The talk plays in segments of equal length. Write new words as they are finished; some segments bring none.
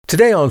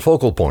Today on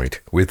Focal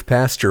Point with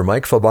Pastor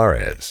Mike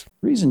Fabarez.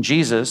 The reason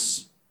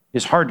Jesus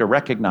is hard to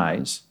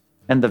recognize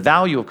and the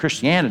value of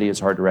Christianity is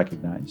hard to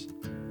recognize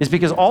is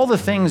because all the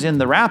things in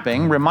the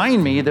wrapping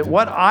remind me that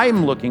what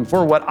I'm looking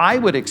for, what I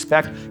would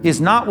expect, is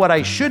not what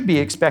I should be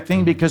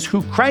expecting, because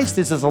who Christ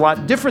is a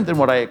lot different than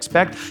what I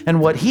expect, and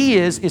what he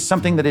is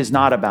something that is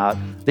not about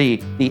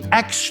the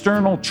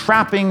external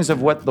trappings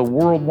of what the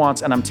world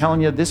wants. And I'm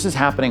telling you, this is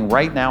happening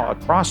right now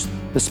across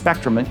the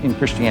spectrum in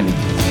Christianity.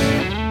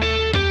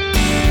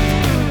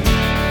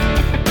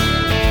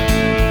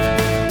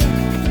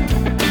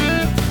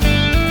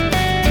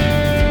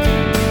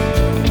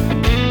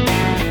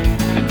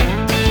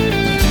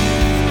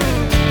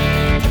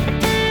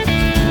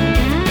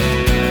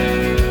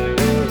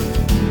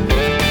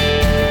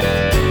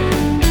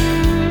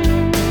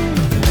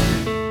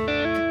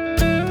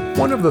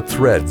 One of the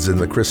threads in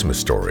the Christmas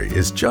story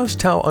is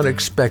just how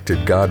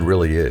unexpected God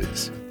really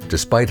is.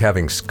 Despite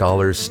having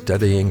scholars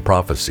studying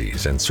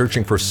prophecies and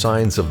searching for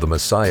signs of the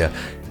Messiah,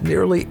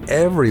 nearly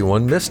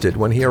everyone missed it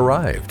when he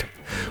arrived.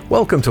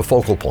 Welcome to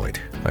Focal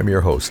Point. I'm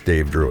your host,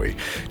 Dave Drury.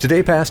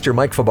 Today, Pastor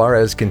Mike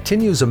Fabarez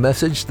continues a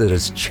message that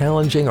is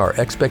challenging our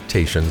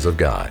expectations of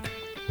God.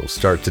 We'll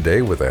start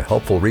today with a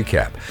helpful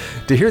recap.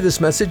 To hear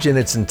this message in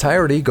its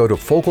entirety, go to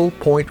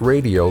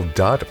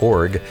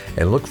focalpointradio.org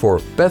and look for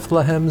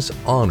Bethlehem's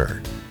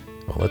Honor.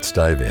 Well, let's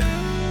dive in.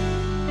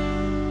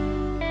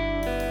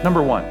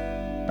 Number one,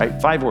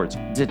 right? 5 words.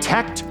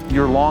 Detect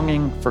your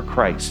longing for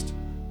Christ.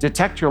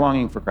 Detect your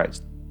longing for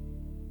Christ.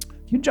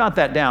 If you jot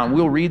that down,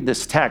 we'll read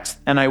this text,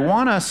 and I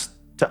want us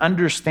to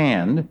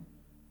understand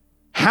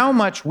how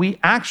much we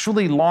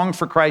actually long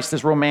for Christ,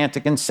 as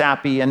romantic and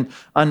sappy and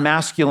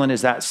unmasculine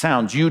as that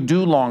sounds. You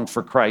do long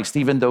for Christ,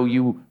 even though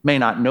you may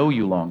not know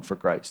you long for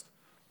Christ.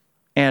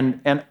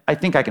 And I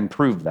think I can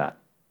prove that.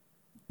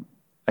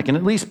 I can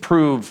at least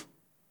prove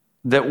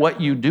that what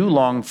you do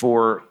long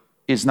for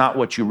is not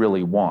what you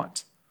really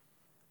want.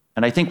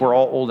 And I think we're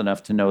all old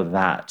enough to know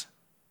that.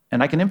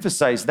 And I can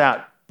emphasize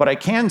that. But I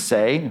can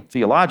say,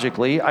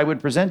 theologically, I would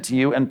present to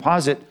you and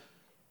posit,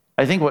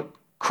 I think what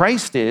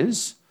Christ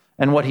is,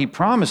 and what he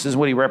promises,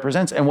 what he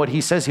represents, and what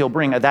he says he'll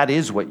bring, that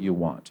is what you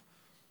want.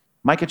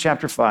 Micah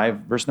chapter 5,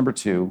 verse number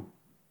 2.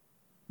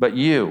 But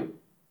you,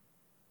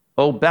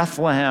 O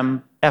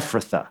Bethlehem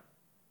Ephrathah,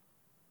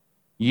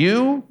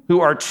 you who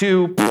are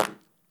too,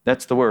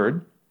 that's the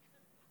word,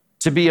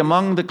 to be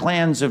among the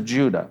clans of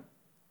Judah,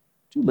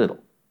 too little,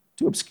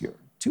 too obscure,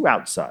 too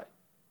outside.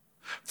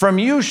 From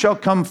you shall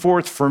come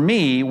forth for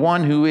me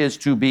one who is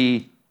to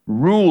be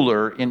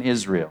ruler in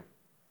Israel,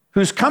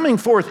 whose coming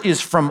forth is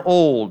from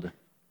old,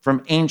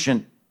 from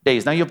ancient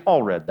days. Now, you've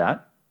all read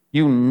that.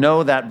 You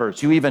know that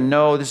verse. You even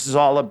know this is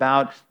all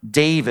about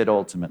David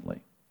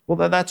ultimately.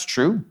 Well, that's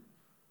true,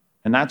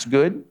 and that's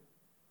good.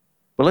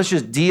 But let's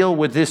just deal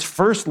with this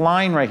first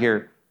line right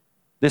here,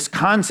 this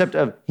concept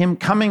of him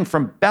coming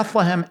from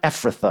Bethlehem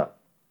Ephrathah.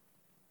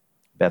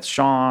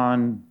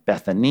 Bethshan,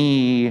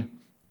 Bethany,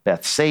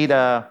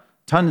 Bethsaida,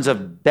 tons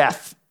of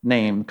Beth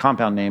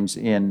compound names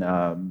in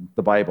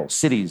the Bible.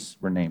 Cities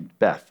were named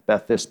Beth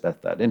this,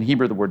 Beth that. In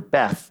Hebrew, the word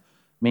Beth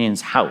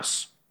means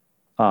house.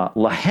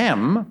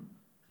 Lahem,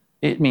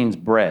 it means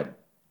bread.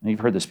 And you've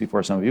heard this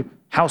before, some of you.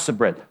 House of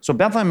bread. So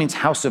Bethlehem means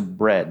house of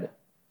bread.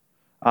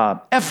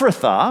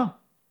 Ephrathah,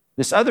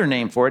 this other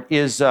name for it,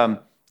 is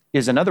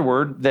another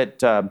word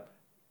that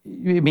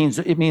it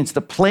means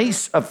the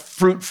place of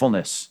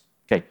fruitfulness.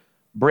 Okay,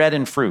 bread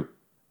and fruit.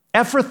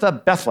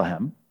 Ephrathah,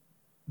 Bethlehem,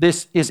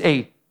 this is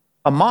a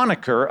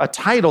moniker, a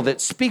title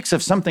that speaks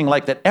of something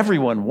like that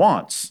everyone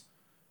wants.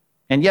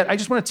 And yet, I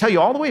just want to tell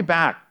you all the way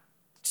back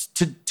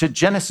to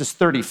Genesis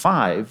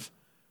 35,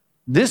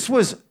 this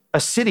was a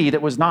city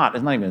that was not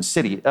even a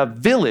city, a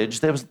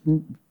village that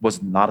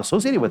was not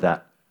associated with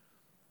that.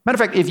 Matter of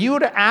fact, if you were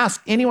to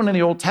ask anyone in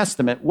the Old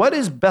Testament, what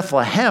does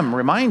Bethlehem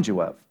remind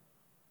you of?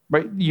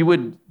 Right? You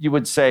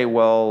would say,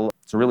 well,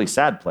 it's a really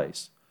sad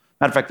place.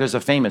 Matter of fact, there's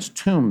a famous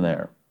tomb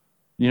there.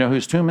 You know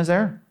whose tomb is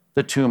there?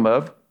 The tomb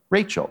of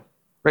Rachel.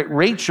 Right?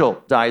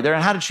 Rachel died there.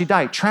 And how did she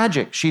die?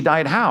 Tragic. She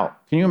died how?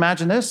 Can you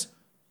imagine this?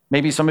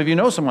 Maybe some of you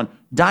know someone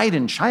died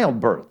in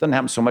childbirth. Doesn't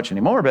happen so much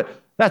anymore, but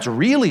that's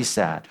really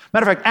sad.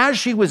 Matter of fact, as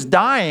she was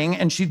dying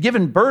and she'd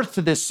given birth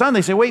to this son,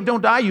 they say, wait,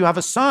 don't die, you have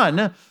a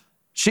son.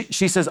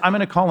 She says, I'm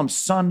going to call him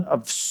son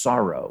of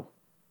sorrow.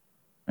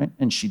 Right?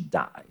 And she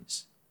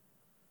dies.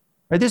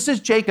 Right? This is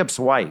Jacob's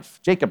wife.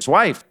 Jacob's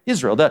wife,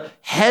 Israel, the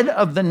head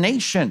of the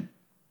nation.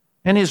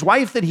 And his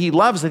wife that he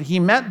loves, that he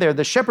met there,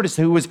 the shepherdess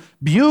who was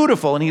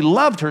beautiful, and he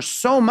loved her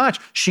so much,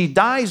 she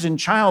dies in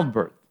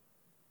childbirth.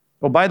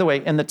 Oh, by the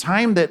way, in the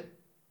time that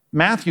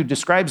Matthew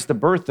describes the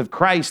birth of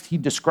Christ, he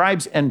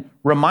describes and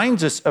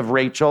reminds us of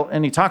Rachel,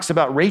 and he talks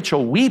about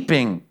Rachel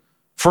weeping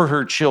for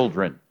her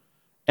children.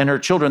 And her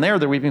children there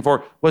they're weeping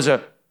for was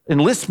an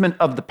enlistment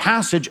of the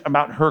passage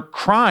about her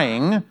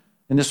crying,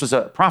 and this was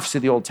a prophecy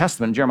of the Old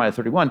Testament, Jeremiah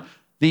 31,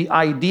 the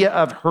idea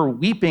of her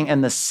weeping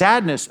and the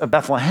sadness of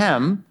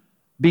Bethlehem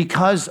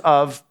because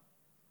of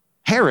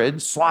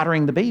Herod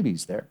slaughtering the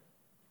babies there.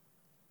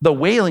 The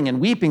wailing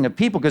and weeping of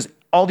people, because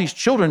all these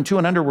children 2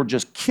 and under were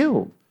just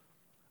killed.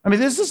 I mean,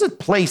 this is a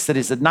place that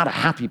is not a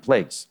happy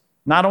place.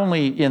 Not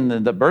only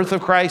in the birth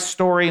of Christ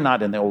story,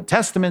 not in the Old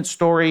Testament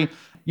story.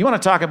 You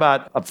want to talk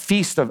about a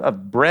feast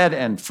of bread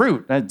and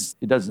fruit.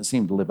 It doesn't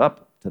seem to live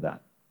up to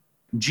that.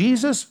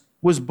 Jesus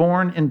was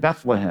born in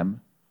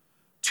Bethlehem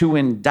to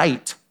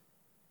indict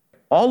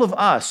all of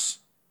us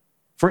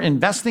for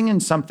investing in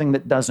something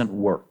that doesn't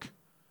work.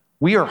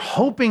 We are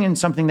hoping in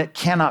something that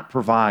cannot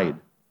provide.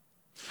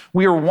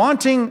 We are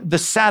wanting the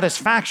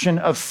satisfaction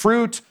of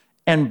fruit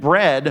and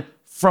bread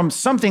from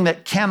something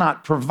that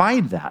cannot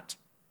provide that.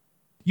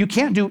 You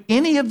can't do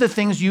any of the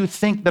things you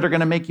think that are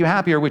going to make you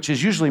happier, which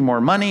is usually more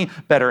money,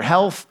 better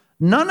health.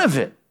 None of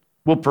it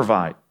will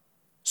provide.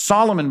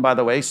 Solomon, by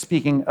the way,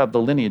 speaking of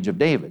the lineage of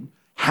David,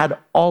 had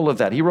all of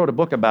that. He wrote a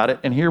book about it,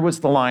 and here was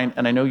the line,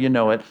 and I know you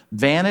know it: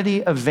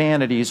 vanity of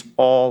vanities,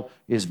 all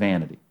is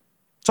vanity.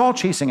 It's all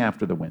chasing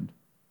after the wind.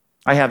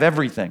 I have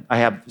everything. I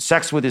have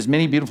sex with as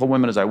many beautiful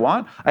women as I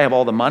want. I have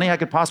all the money I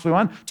could possibly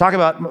want. Talk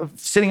about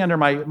sitting under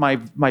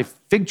my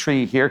fig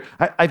tree here.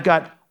 I've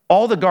got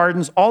all the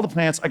gardens, all the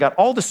plants. I got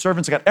all the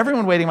servants. I got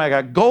everyone waiting. I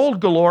got gold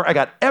galore. I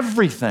got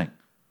everything.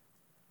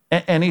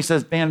 And he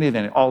says, vanity,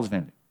 vanity, all is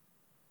vanity.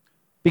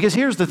 Because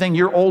here's the thing,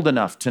 you're old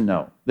enough to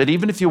know that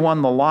even if you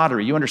won the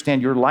lottery, you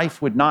understand your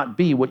life would not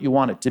be what you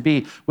want it to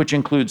be, which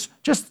includes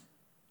just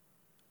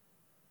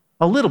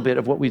a little bit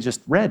of what we just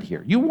read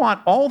here. You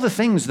want all the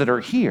things that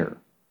are here.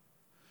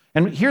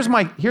 And here's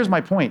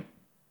my point.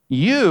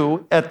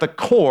 You, at the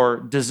core,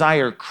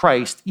 desire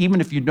Christ,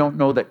 even if you don't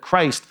know that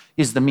Christ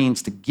is the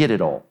means to get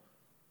it all.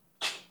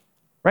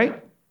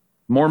 Right?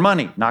 More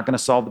money, not going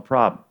to solve the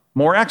problem.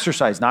 More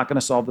exercise, not going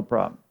to solve the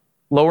problem.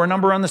 Lower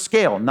number on the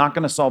scale, not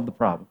going to solve the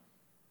problem.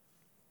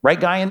 Right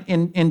guy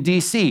in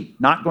D.C.,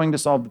 not going to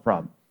solve the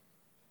problem.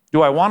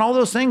 Do I want all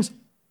those things?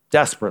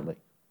 Desperately.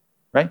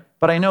 Right?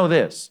 But I know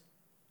this.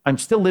 I'm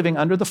still living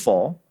under the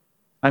fall.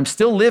 I'm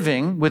still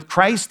living with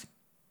Christ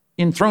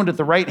enthroned at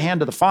the right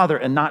hand of the Father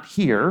and not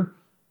here.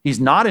 He's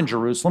not in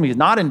Jerusalem. He's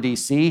not in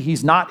D.C.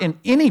 He's not in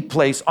any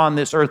place on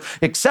this earth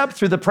except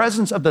through the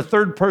presence of the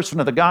third person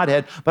of the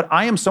Godhead. But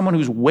I am someone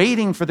who's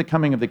waiting for the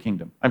coming of the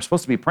kingdom. I'm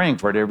supposed to be praying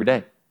for it every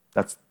day.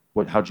 That's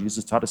how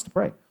Jesus taught us to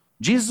pray.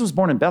 Jesus was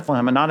born in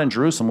Bethlehem and not in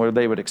Jerusalem, where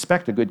they would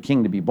expect a good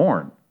king to be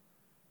born.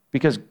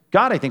 Because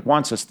God, I think,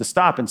 wants us to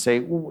stop and say,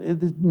 well,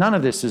 none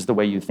of this is the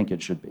way you think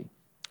it should be.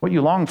 What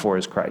you long for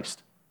is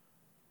Christ,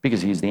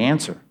 because he's the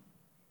answer.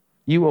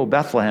 You, O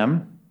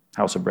Bethlehem,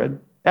 house of bread,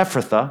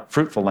 Ephrathah,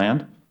 fruitful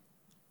land,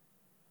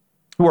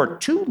 who are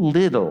too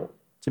little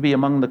to be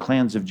among the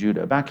clans of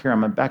Judah.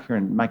 I'm back here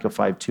in Micah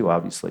 5:2,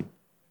 obviously.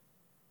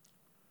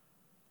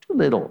 Too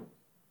little.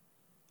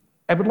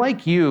 I would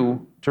like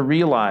you to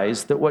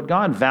realize that what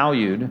God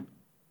valued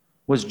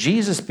was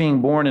Jesus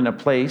being born in a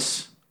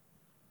place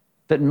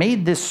that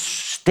made this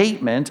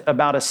statement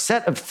about a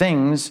set of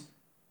things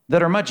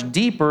that are much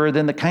deeper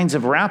than the kinds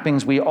of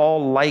wrappings we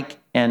all like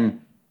and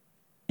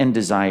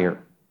desire.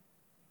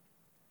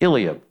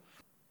 Eliab.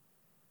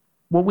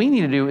 What we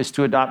need to do is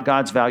to adopt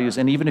God's values,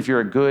 and even if you're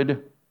a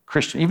good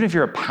Christian, even if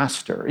you're a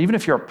pastor, even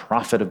if you're a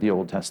prophet of the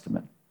Old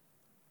Testament,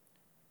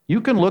 you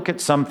can look at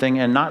something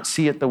and not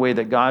see it the way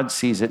that God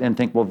sees it and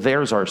think, well,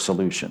 there's our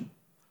solution.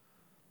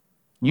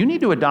 You need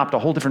to adopt a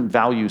whole different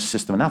value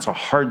system, and that's a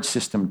hard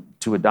system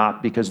to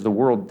adopt because the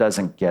world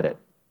doesn't get it.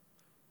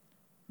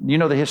 You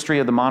know the history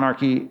of the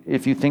monarchy.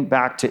 If you think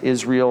back to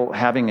Israel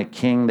having a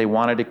king, they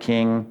wanted a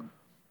king,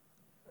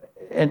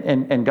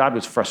 and God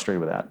was frustrated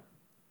with that.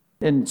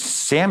 And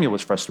Samuel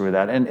was frustrated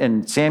with that.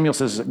 And Samuel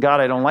says, God,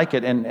 I don't like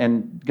it.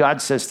 And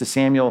God says to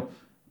Samuel,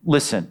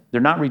 listen,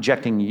 they're not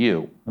rejecting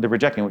you. They're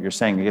rejecting what you're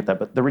saying, you get that,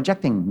 but they're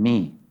rejecting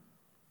me.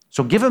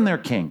 So give them their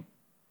king.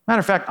 Matter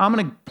of fact, I'm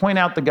going to point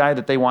out the guy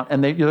that they want,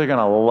 and they're going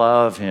to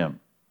love him.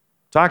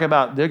 Talk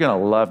about, they're going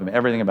to love him,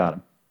 everything about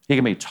him. He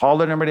can be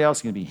taller than everybody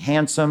else. He can be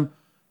handsome.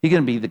 He's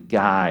going to be the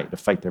guy to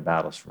fight their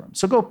battles for him.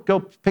 So go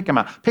pick him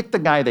out. Pick the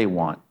guy they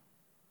want.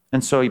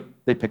 And so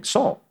they picked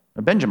Saul,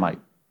 a Benjamite.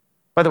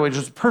 By the way, which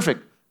is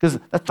perfect because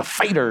that's the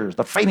fighters,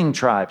 the fighting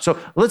tribe. So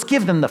let's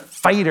give them the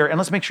fighter and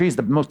let's make sure he's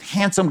the most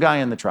handsome guy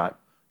in the tribe.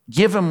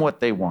 Give him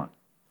what they want.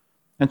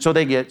 And so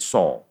they get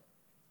Saul.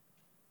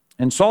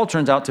 And Saul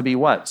turns out to be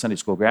what, Sunday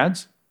school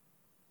grads?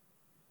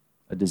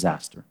 A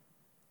disaster.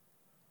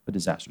 A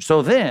disaster.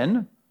 So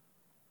then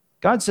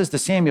God says to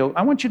Samuel,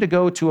 I want you to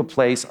go to a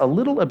place, a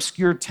little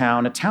obscure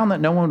town, a town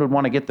that no one would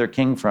want to get their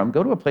king from.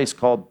 Go to a place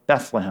called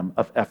Bethlehem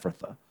of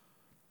Ephrathah.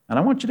 And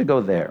I want you to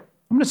go there.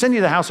 I'm going to send you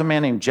to the house of a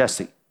man named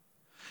Jesse.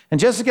 And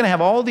Jesse's going to have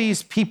all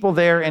these people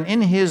there, and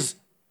in his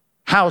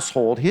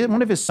household,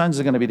 one of his sons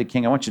is going to be the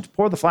king. I want you to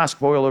pour the flask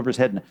of oil over his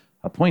head and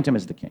appoint him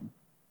as the king.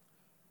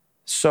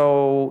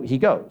 So he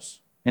goes,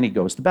 and he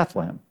goes to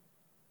Bethlehem.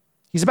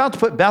 He's about to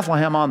put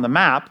Bethlehem on the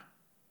map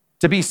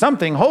to be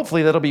something,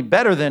 hopefully, that'll be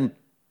better than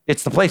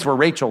it's the place where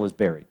Rachel is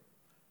buried.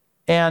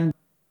 And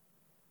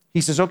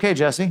he says, okay,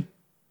 Jesse,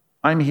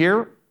 I'm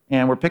here,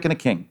 and we're picking a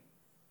king.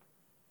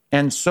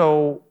 And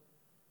so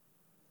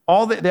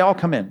they all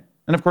come in.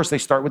 And of course, they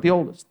start with the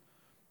oldest.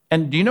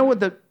 And do you know what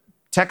the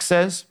text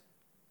says?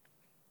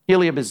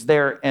 Eliab is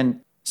there,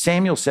 and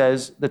Samuel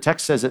says, the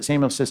text says that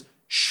Samuel says,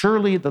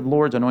 surely the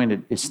Lord's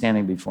anointed is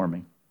standing before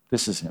me.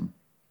 This is him.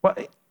 Well,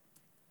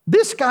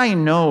 this guy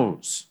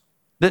knows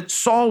that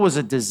Saul was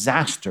a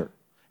disaster.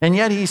 And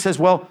yet he says,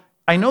 well,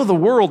 I know the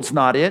world's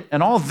not it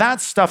and all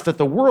that stuff that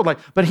the world like,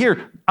 but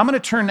here, I'm going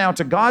to turn now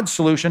to God's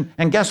solution.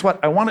 And guess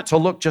what? I want it to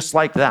look just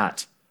like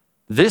that.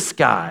 This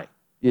guy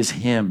is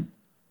him.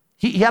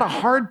 He had a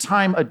hard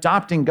time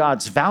adopting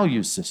God's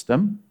value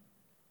system.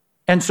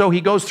 And so he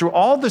goes through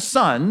all the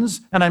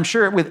sons, and I'm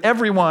sure with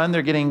everyone,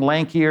 they're getting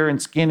lankier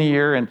and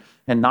skinnier and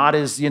not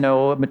as,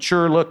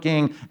 mature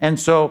looking. And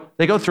so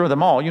they go through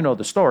them all. You know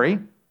the story.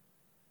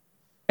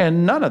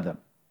 And none of them.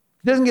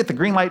 He doesn't get the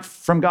green light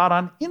from God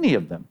on any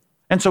of them.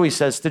 And so he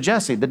says to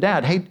Jesse, the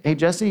dad, hey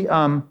Jesse, is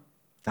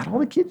that all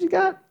the kids you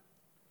got?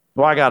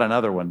 Well, I got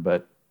another one,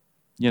 but,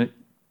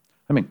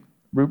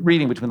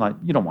 reading between the lines,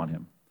 you don't want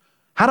him.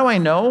 How do I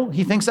know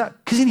he thinks that?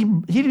 Because he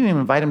didn't even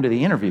invite him to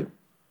the interview.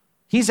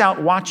 He's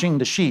out watching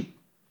the sheep.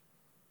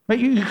 But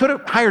you could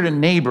have hired a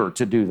neighbor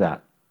to do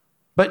that.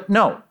 But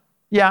no,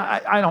 you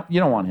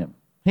don't want him.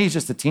 He's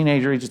just a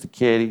teenager, he's just a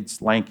kid,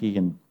 he's lanky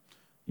and,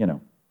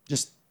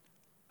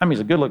 he's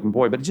a good-looking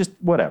boy, but just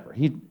whatever.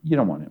 You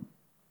don't want him.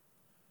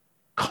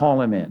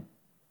 Call him in.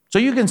 So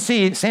you can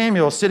see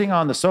Samuel sitting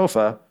on the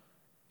sofa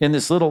in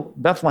this little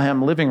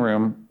Bethlehem living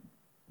room.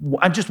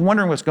 I'm just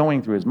wondering what's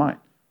going through his mind,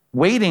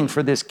 waiting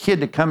for this kid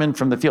to come in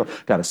from the field.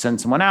 Got to send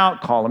someone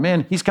out, call him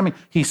in. He's coming.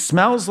 He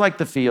smells like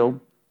the field.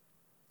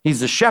 He's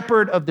the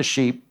shepherd of the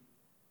sheep.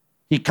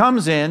 He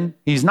comes in.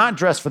 He's not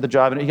dressed for the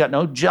job, and he got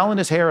no gel in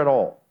his hair at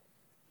all.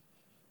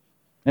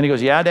 And he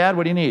goes, yeah, Dad,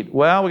 what do you need?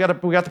 Well, we got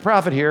the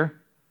prophet here,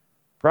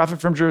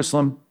 prophet from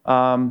Jerusalem,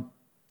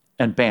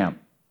 and bam.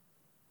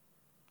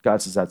 God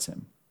says, that's him.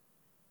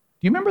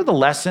 Do you remember the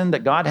lesson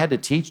that God had to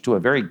teach to a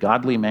very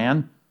godly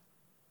man?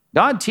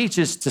 God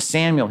teaches to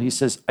Samuel, he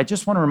says, I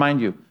just want to remind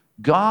you,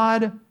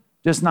 God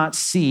does not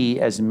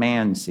see as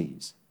man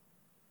sees.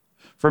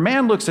 For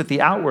man looks at the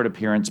outward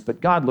appearance,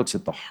 but God looks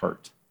at the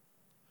heart.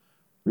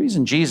 The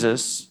reason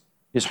Jesus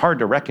is hard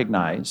to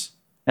recognize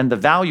and the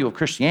value of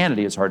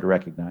Christianity is hard to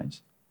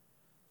recognize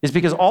is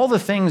because all the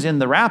things in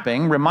the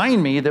wrapping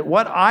remind me that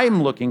what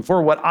I'm looking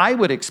for, what I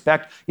would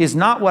expect, is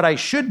not what I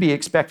should be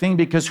expecting,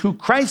 because who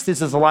Christ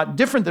is a lot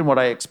different than what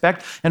I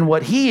expect, and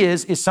what he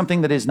is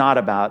something that is not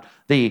about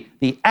the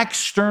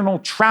external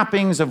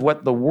trappings of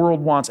what the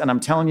world wants. And I'm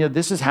telling you,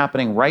 this is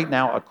happening right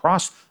now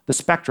across the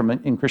spectrum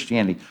in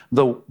Christianity.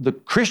 The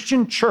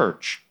Christian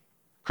church,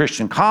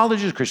 Christian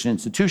colleges, Christian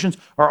institutions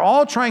are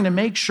all trying to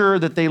make sure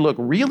that they look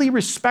really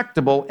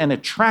respectable and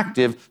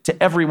attractive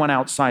to everyone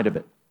outside of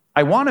it.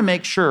 I want to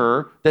make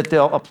sure that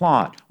they'll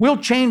applaud. We'll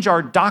change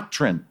our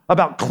doctrine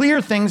about clear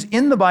things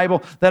in the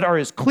Bible that are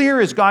as clear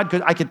as God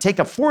could. I could take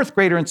a fourth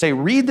grader and say,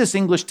 read this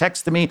English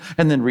text to me,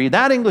 and then read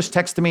that English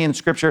text to me in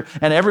Scripture,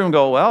 and everyone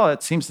go, well,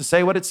 it seems to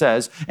say what it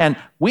says. And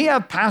we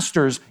have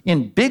pastors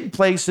in big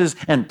places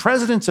and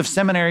presidents of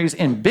seminaries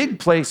in big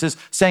places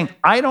saying,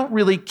 I don't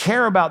really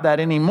care about that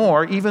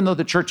anymore, even though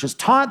the church has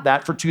taught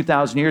that for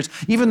 2,000 years,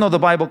 even though the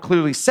Bible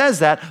clearly says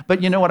that.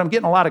 But you know what? I'm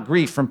getting a lot of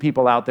grief from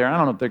people out there. I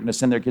don't know if they're going to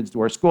send their kids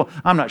to our school.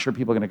 I'm not sure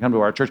people are going to come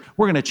to our church.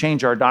 We're going to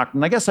change our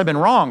doctrine. I guess I've been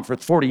wrong for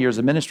 40 years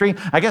of ministry.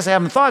 I guess I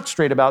haven't thought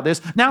straight about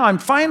this. Now I'm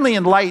finally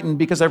enlightened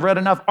because I've read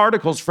enough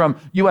articles from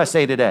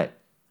USA Today.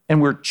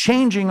 And we're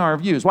changing our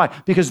views. Why?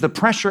 Because the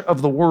pressure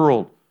of the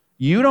world.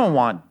 You don't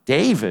want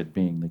David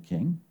being the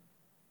king.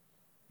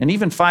 And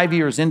even 5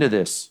 years into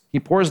this, he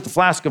pours the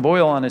flask of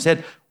oil on his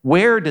head.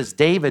 Where does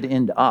David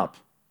end up?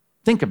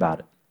 Think about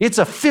it. It's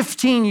a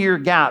 15-year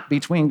gap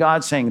between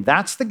God saying,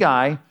 that's the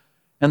guy,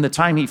 and the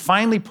time he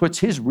finally puts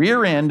his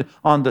rear end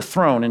on the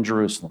throne in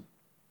Jerusalem.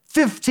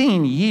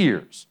 15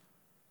 years.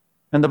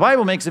 And the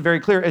Bible makes it very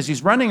clear, as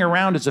he's running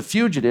around as a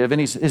fugitive, and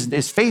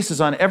his face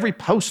is on every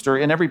poster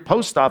in every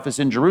post office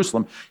in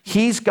Jerusalem,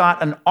 he's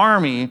got an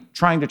army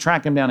trying to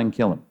track him down and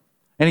kill him.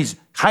 And he's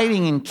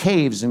hiding in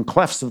caves and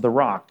clefts of the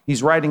rock.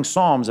 He's writing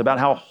psalms about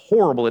how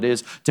horrible it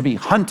is to be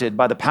hunted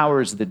by the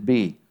powers that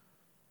be.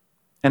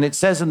 And it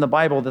says in the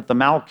Bible that the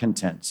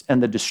malcontents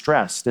and the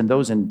distressed and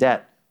those in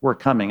debt were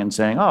coming and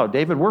saying, oh,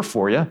 David, we're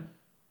for you.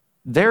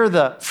 They're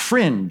the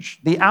fringe,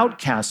 the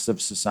outcasts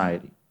of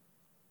society.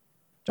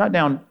 Jot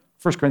down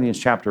 1 Corinthians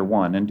chapter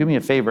 1 and do me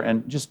a favor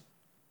and just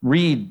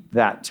read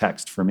that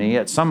text for me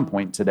at some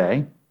point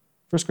today.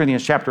 1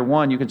 Corinthians chapter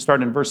 1, you can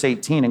start in verse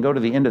 18 and go to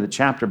the end of the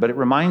chapter, but it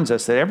reminds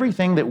us that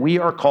everything that we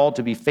are called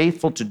to be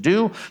faithful to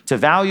do, to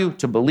value,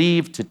 to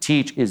believe, to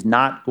teach is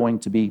not going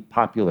to be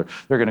popular.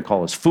 They're going to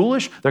call us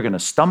foolish. They're going to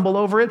stumble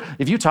over it.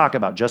 If you talk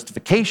about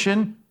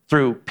justification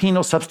through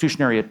penal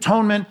substitutionary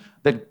atonement,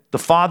 that the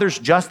Father's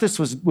justice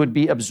would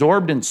be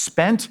absorbed and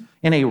spent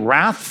in a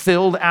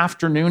wrath-filled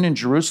afternoon in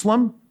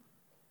Jerusalem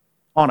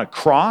on a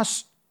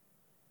cross,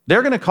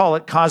 they're going to call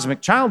it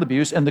cosmic child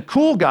abuse. And the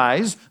cool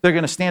guys, they're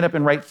going to stand up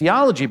and write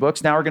theology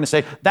books. Now are going to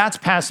say, that's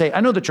passé.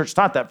 I know the church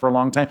taught that for a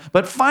long time,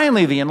 but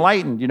finally the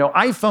enlightened,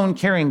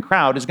 iPhone-carrying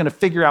crowd is going to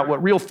figure out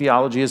what real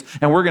theology is,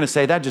 and we're going to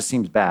say, that just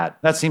seems bad.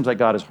 That seems like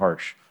God is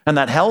harsh. And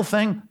that hell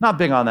thing, not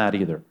big on that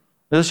either.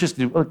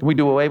 Can we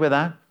do away with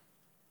that?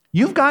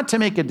 You've got to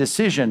make a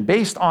decision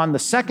based on the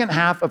second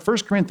half of 1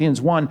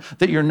 Corinthians 1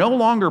 that you're no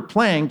longer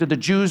playing to the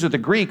Jews or the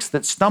Greeks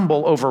that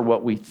stumble over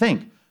what we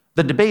think.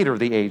 The debater of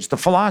the age, the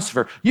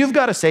philosopher. You've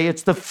got to say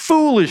it's the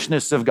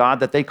foolishness of God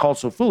that they call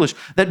so foolish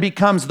that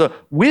becomes the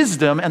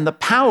wisdom and the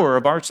power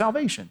of our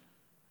salvation.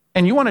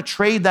 And you want to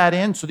trade that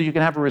in so that you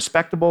can have a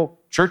respectable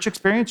church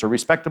experience or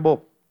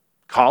respectable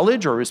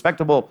college or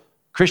respectable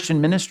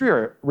Christian ministry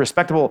or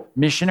respectable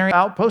missionary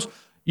outpost.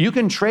 You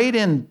can trade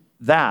in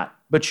that,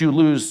 but you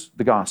lose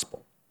the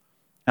gospel.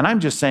 And I'm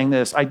just saying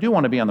this, I do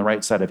want to be on the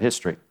right side of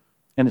history.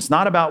 And it's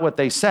not about what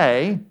they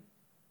say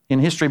in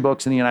history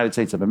books in the United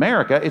States of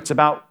America. It's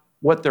about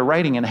what they're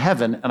writing in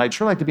heaven. And I'd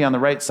sure like to be on the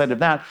right side of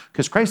that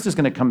because Christ is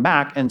going to come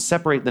back and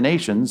separate the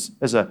nations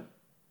as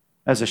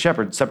a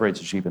shepherd separates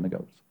the sheep and the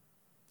goats.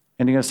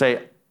 And he's going to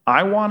say,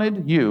 I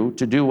wanted you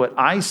to do what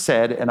I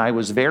said, and I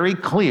was very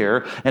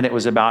clear, and it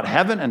was about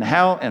heaven and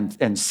hell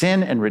and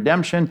sin and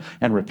redemption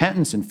and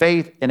repentance and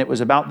faith, and it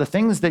was about the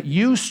things that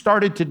you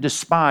started to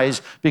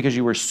despise because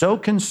you were so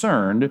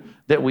concerned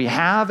that we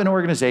have an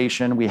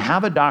organization, we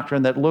have a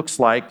doctrine that looks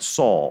like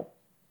Saul.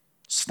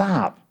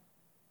 Stop.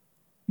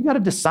 You got to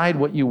decide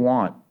what you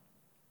want.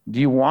 Do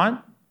you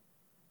want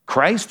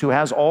Christ who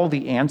has all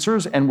the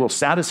answers and will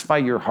satisfy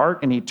your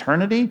heart in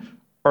eternity?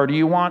 Or do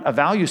you want a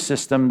value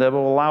system that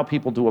will allow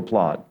people to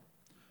applaud?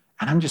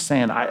 And I'm just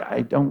saying,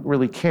 I don't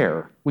really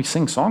care. We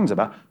sing songs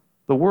about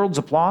the world's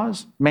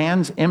applause,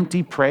 man's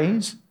empty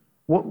praise.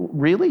 What,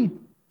 really?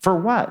 For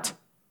what?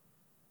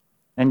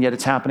 And yet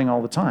it's happening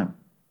all the time.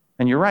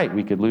 And you're right,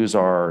 we could lose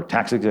our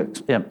tax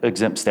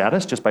exempt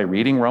status just by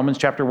reading Romans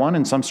chapter 1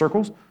 in some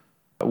circles.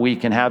 We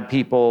can have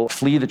people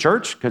flee the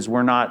church because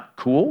we're not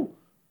cool.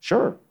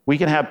 Sure. We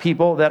can have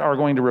people that are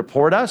going to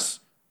report us.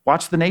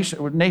 Watch the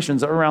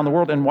nations around the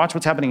world and watch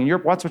what's happening in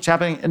Europe. Watch what's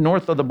happening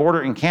north of the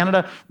border in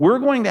Canada. We're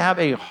going to have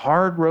a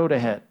hard road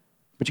ahead,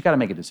 but you got to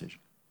make a decision.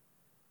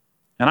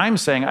 And I'm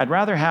saying I'd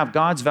rather have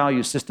God's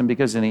value system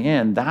because in the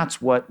end,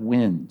 that's what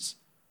wins.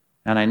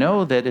 And I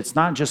know that it's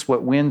not just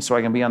what wins so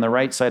I can be on the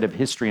right side of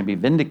history and be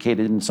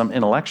vindicated in some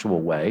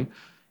intellectual way.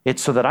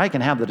 It's so that I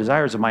can have the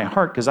desires of my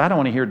heart because I don't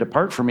want to hear,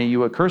 depart from me,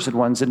 you accursed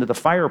ones, into the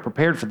fire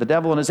prepared for the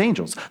devil and his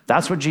angels.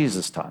 That's what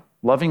Jesus taught.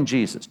 Loving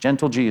Jesus,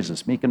 gentle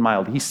Jesus, meek and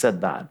mild. He said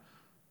that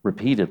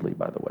repeatedly,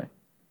 by the way.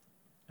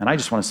 And I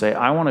just want to say,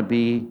 I want to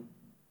be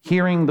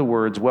hearing the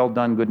words, well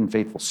done, good and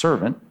faithful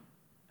servant.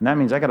 And that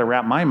means I got to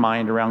wrap my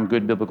mind around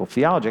good biblical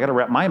theology. I got to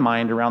wrap my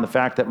mind around the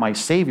fact that my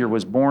Savior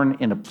was born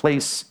in a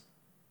place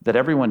that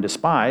everyone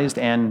despised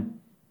and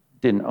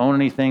didn't own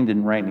anything,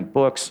 didn't write any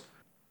books.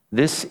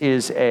 This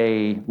is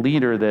a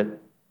leader that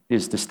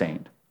is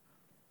disdained.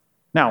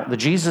 Now, the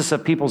Jesus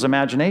of people's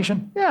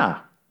imagination,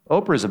 yeah,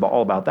 Oprah is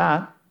all about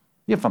that.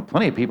 You have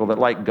plenty of people that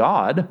like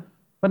God,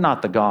 but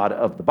not the God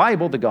of the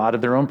Bible, the God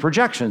of their own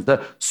projections,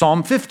 the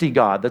Psalm 50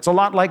 God that's a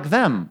lot like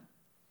them.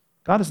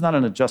 God is not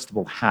an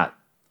adjustable hat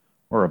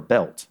or a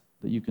belt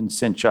that you can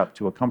cinch up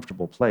to a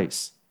comfortable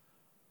place.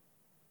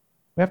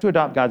 We have to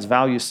adopt God's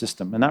value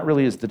system, and that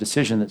really is the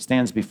decision that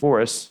stands before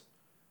us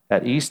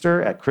at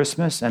Easter, at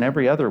Christmas, and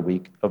every other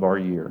week of our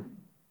year.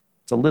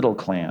 It's a little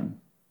clan,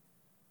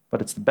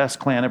 but it's the best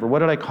clan ever. What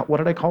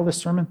did I call this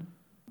sermon?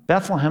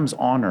 Bethlehem's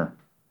honor.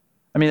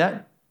 I mean,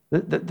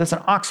 that's an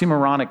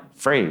oxymoronic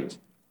phrase.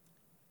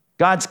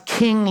 God's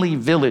kingly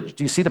village.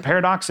 Do you see the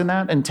paradox in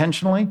that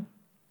intentionally?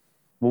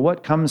 Well,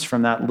 what comes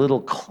from that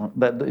little,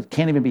 that it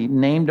can't even be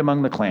named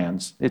among the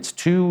clans. It's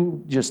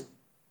too just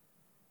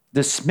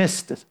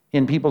dismissed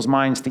in people's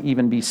minds to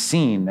even be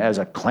seen as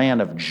a clan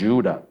of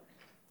Judah.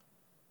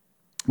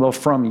 Well,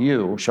 from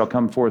you shall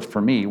come forth for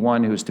me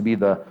one who's to be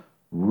the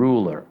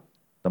ruler,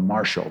 the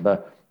marshal,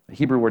 the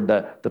Hebrew word,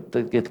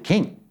 the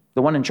king,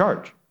 the one in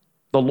charge,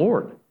 the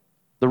Lord,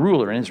 the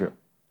ruler in Israel,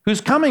 whose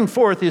coming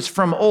forth is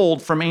from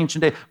old, from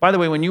ancient days. By the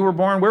way, when you were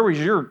born, where was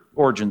your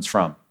origins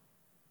from?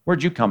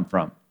 Where'd you come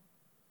from?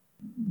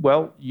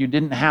 Well, you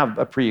didn't have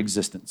a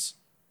pre-existence.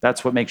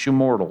 That's what makes you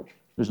mortal.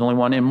 There's only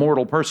one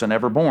immortal person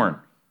ever born,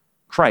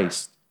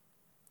 Christ.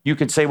 You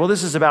could say, well,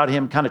 this is about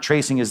him kind of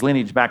tracing his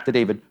lineage back to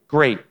David.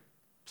 Great.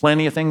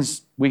 Plenty of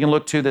things we can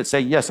look to that say,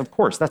 yes, of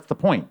course, that's the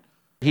point.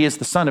 He is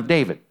the son of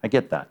David. I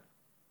get that.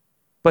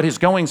 But his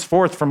goings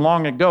forth from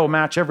long ago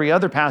match every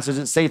other passage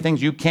that say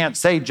things you can't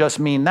say just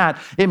mean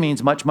that. It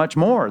means much, much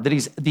more, that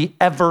he's the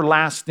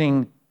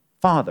everlasting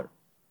Father,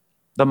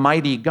 the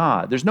mighty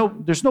God. There's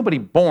nobody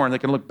born that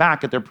can look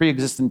back at their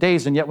pre-existent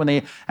days, and yet when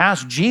they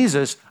ask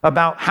Jesus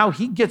about how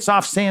he gets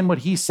off saying what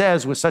he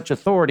says with such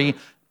authority,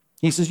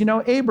 he says,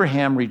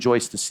 Abraham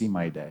rejoiced to see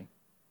my day.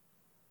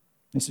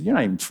 He said, you're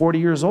not even 40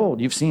 years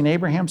old. You've seen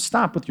Abraham?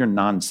 Stop with your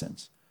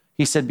nonsense.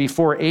 He said,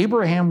 before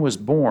Abraham was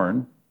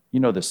born, you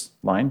know this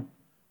line,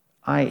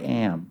 I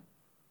am.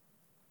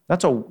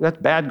 That's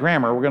bad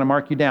grammar. We're going to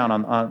mark you down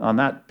on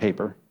that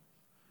paper.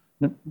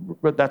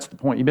 But that's the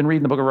point. You've been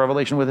reading the book of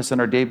Revelation with us in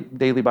our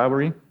daily Bible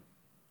reading.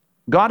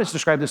 God is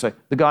described this way,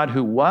 the God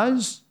who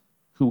was,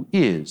 who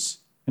is,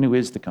 and who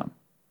is to come.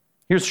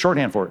 Here's the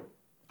shorthand for it.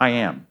 I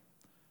am.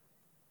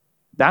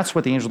 That's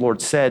what the angel of the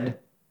Lord said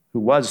who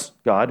was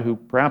God, who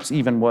perhaps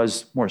even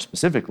was, more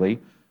specifically,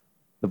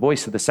 the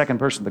voice of the second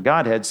person of the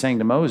Godhead saying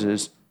to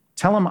Moses,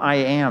 tell him I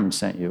am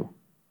sent you.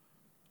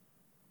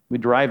 We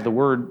derive the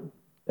word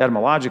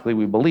etymologically,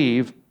 we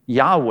believe,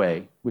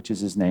 Yahweh, which is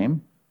his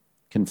name,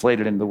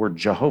 conflated into the word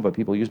Jehovah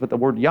people use, but the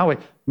word Yahweh,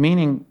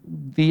 meaning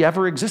the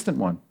ever-existent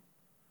one.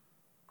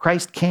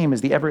 Christ came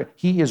as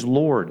he is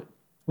Lord.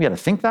 We had to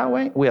think that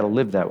way. We had to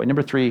live that way.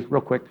 Number 3,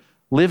 real quick,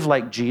 live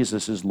like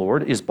Jesus is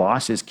Lord, is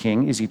boss, is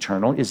king, is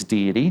eternal, is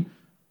deity.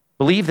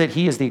 Believe that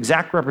he is the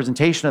exact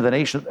representation of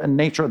the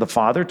nature of the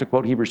Father, to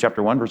quote Hebrews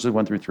chapter 1, verses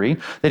 1 through 3,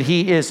 that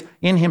he is,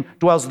 in him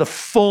dwells the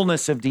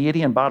fullness of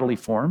deity in bodily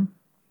form.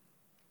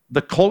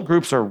 The cult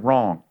groups are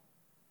wrong.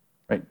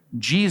 Right?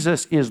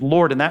 Jesus is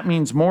Lord, and that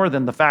means more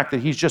than the fact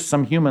that he's just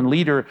some human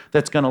leader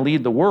that's going to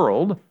lead the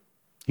world.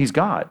 He's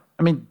God.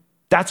 I mean,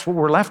 that's what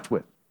we're left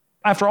with.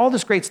 After all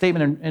this great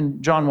statement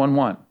in John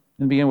 1:1, in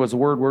the beginning was the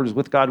Word was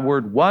with God,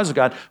 Word was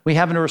God, we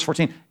have in verse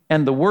 14,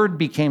 and the Word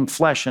became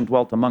flesh and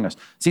dwelt among us.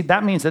 See,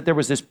 that means that there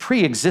was this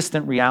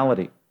pre-existent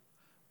reality.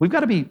 We've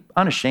got to be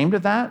unashamed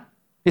of that.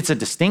 It's a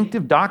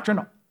distinctive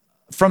doctrine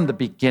from the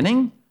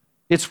beginning.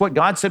 It's what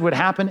God said would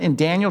happen in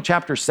Daniel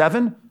chapter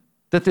 7,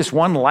 that this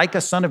one like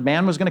a son of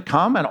man was going to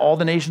come and all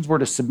the nations were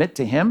to submit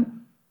to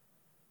him.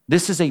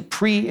 This is a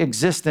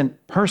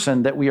pre-existent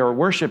person that we are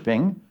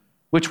worshiping,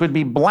 which would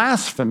be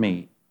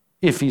blasphemy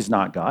if he's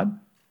not God.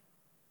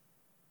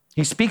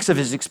 He speaks of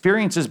his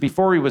experiences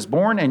before he was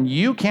born, and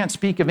you can't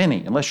speak of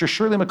any unless you're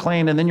Shirley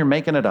MacLaine and then you're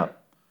making it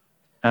up.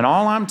 And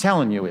all I'm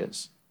telling you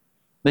is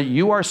that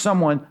you are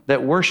someone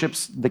that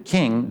worships the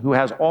King who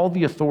has all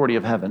the authority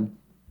of heaven,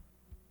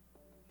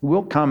 who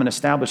will come and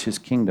establish his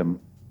kingdom.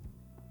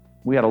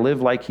 We ought to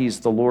live like he's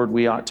the Lord.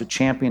 We ought to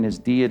champion his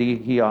deity.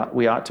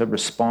 We ought to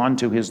respond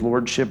to his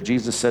lordship.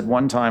 Jesus said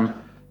one time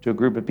to a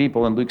group of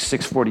people in Luke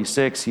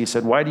 6:46, he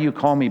said, why do you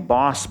call me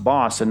boss,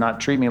 boss, and not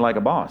treat me like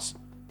a boss?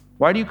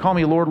 Why do you call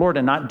me Lord, Lord,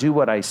 and not do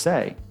what I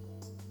say?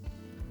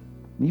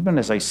 And even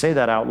as I say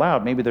that out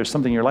loud, maybe there's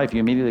something in your life, you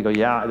immediately go,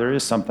 yeah, there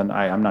is something.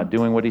 I'm not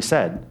doing what he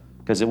said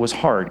because it was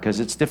hard, because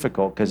it's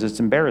difficult, because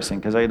it's embarrassing,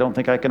 because I don't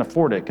think I can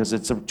afford it, because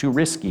it's too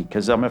risky,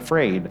 because I'm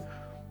afraid.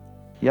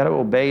 You got to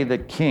obey the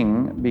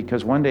King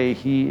because one day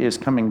he is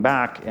coming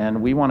back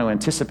and we want to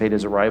anticipate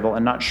his arrival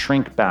and not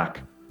shrink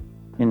back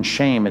in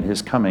shame at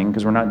his coming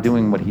because we're not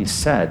doing what he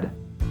said.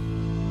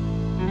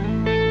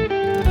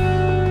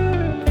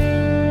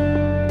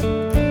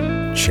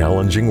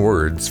 Challenging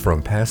words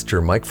from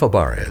Pastor Mike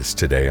Fabarez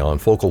today on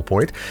Focal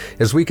Point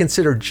as we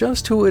consider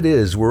just who it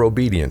is we're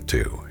obedient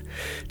to.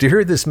 To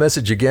hear this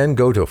message again,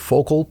 go to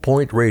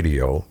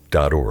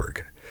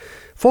focalpointradio.org.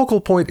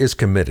 Focal Point is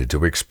committed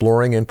to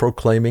exploring and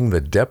proclaiming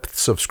the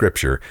depths of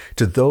Scripture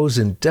to those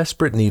in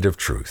desperate need of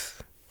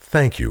truth.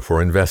 Thank you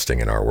for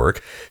investing in our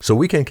work so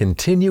we can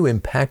continue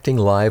impacting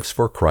lives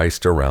for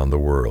Christ around the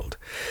world.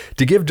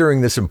 To give during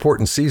this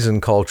important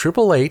season, call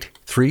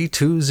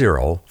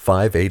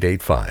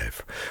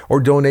 888-320-5885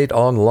 or donate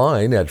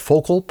online at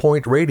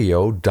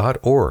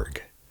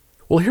focalpointradio.org.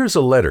 Well, here's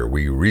a letter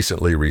we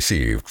recently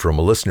received from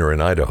a listener in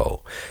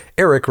Idaho.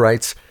 Eric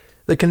writes,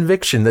 the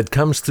conviction that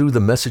comes through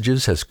the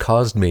messages has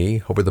caused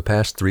me, over the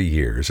past 3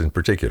 years in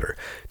particular,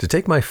 to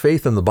take my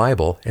faith in the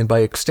Bible, and by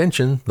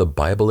extension, the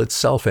Bible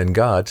itself and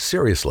God,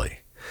 seriously.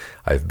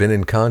 I've been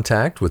in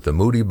contact with the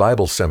Moody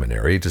Bible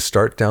Seminary to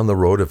start down the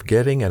road of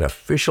getting an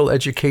official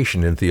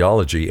education in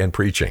theology and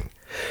preaching.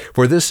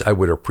 For this, I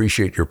would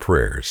appreciate your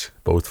prayers,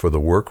 both for the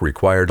work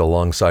required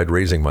alongside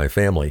raising my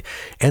family,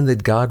 and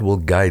that God will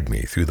guide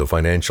me through the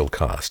financial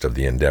cost of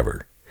the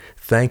endeavor.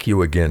 Thank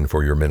you again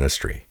for your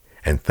ministry.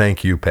 And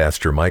thank you,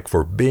 Pastor Mike,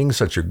 for being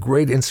such a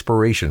great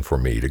inspiration for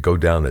me to go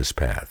down this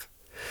path.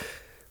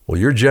 Well,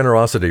 your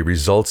generosity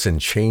results in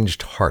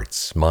changed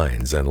hearts,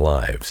 minds, and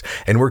lives,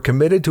 and we're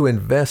committed to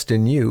invest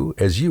in you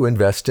as you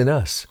invest in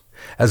us.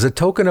 As a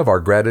token of our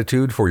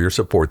gratitude for your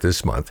support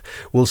this month,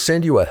 we'll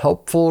send you a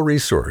helpful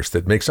resource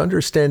that makes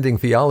understanding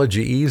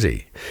theology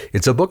easy.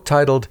 It's a book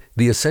titled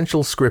The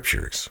Essential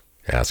Scriptures.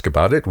 Ask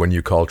about it when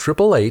you call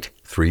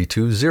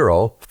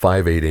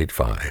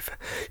 888-320-5885.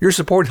 Your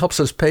support helps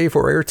us pay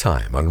for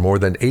airtime on more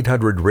than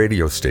 800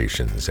 radio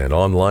stations and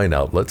online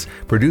outlets,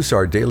 produce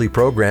our daily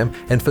program,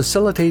 and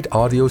facilitate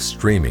audio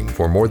streaming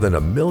for more than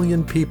 1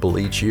 million people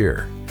each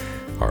year.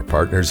 Our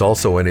partners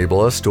also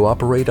enable us to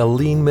operate a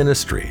lean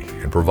ministry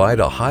and provide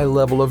a high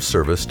level of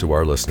service to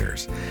our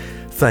listeners.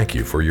 Thank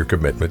you for your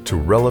commitment to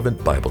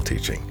relevant Bible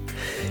teaching.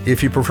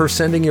 If you prefer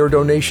sending your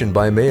donation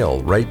by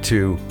mail, write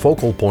to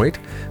Focal Point,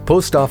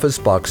 Post Office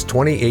Box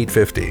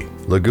 2850,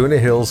 Laguna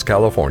Hills,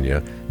 California,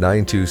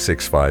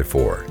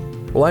 92654.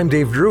 Well, I'm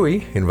Dave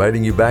Drury,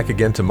 inviting you back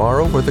again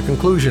tomorrow for the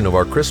conclusion of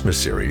our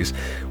Christmas series.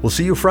 We'll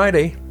see you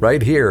Friday,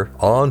 right here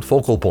on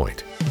Focal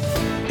Point.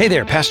 Hey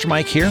there, Pastor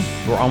Mike here.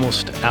 We're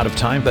almost out of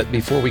time, but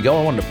before we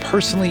go, I wanted to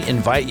personally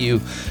invite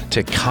you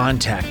to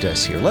contact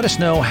us here. Let us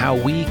know how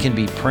we can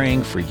be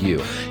praying for you.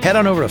 Head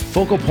on over to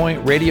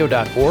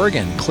focalpointradio.org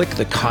and click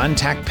the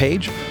contact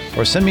page,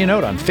 or send me a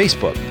note on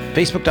Facebook,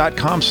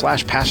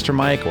 facebook.com/Pastor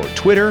Mike or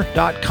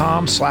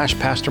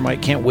twitter.com/Pastor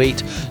Mike. Can't wait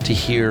to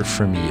hear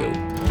from you.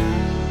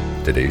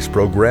 Today's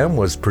program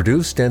was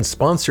produced and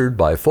sponsored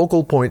by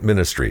Focal Point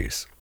Ministries.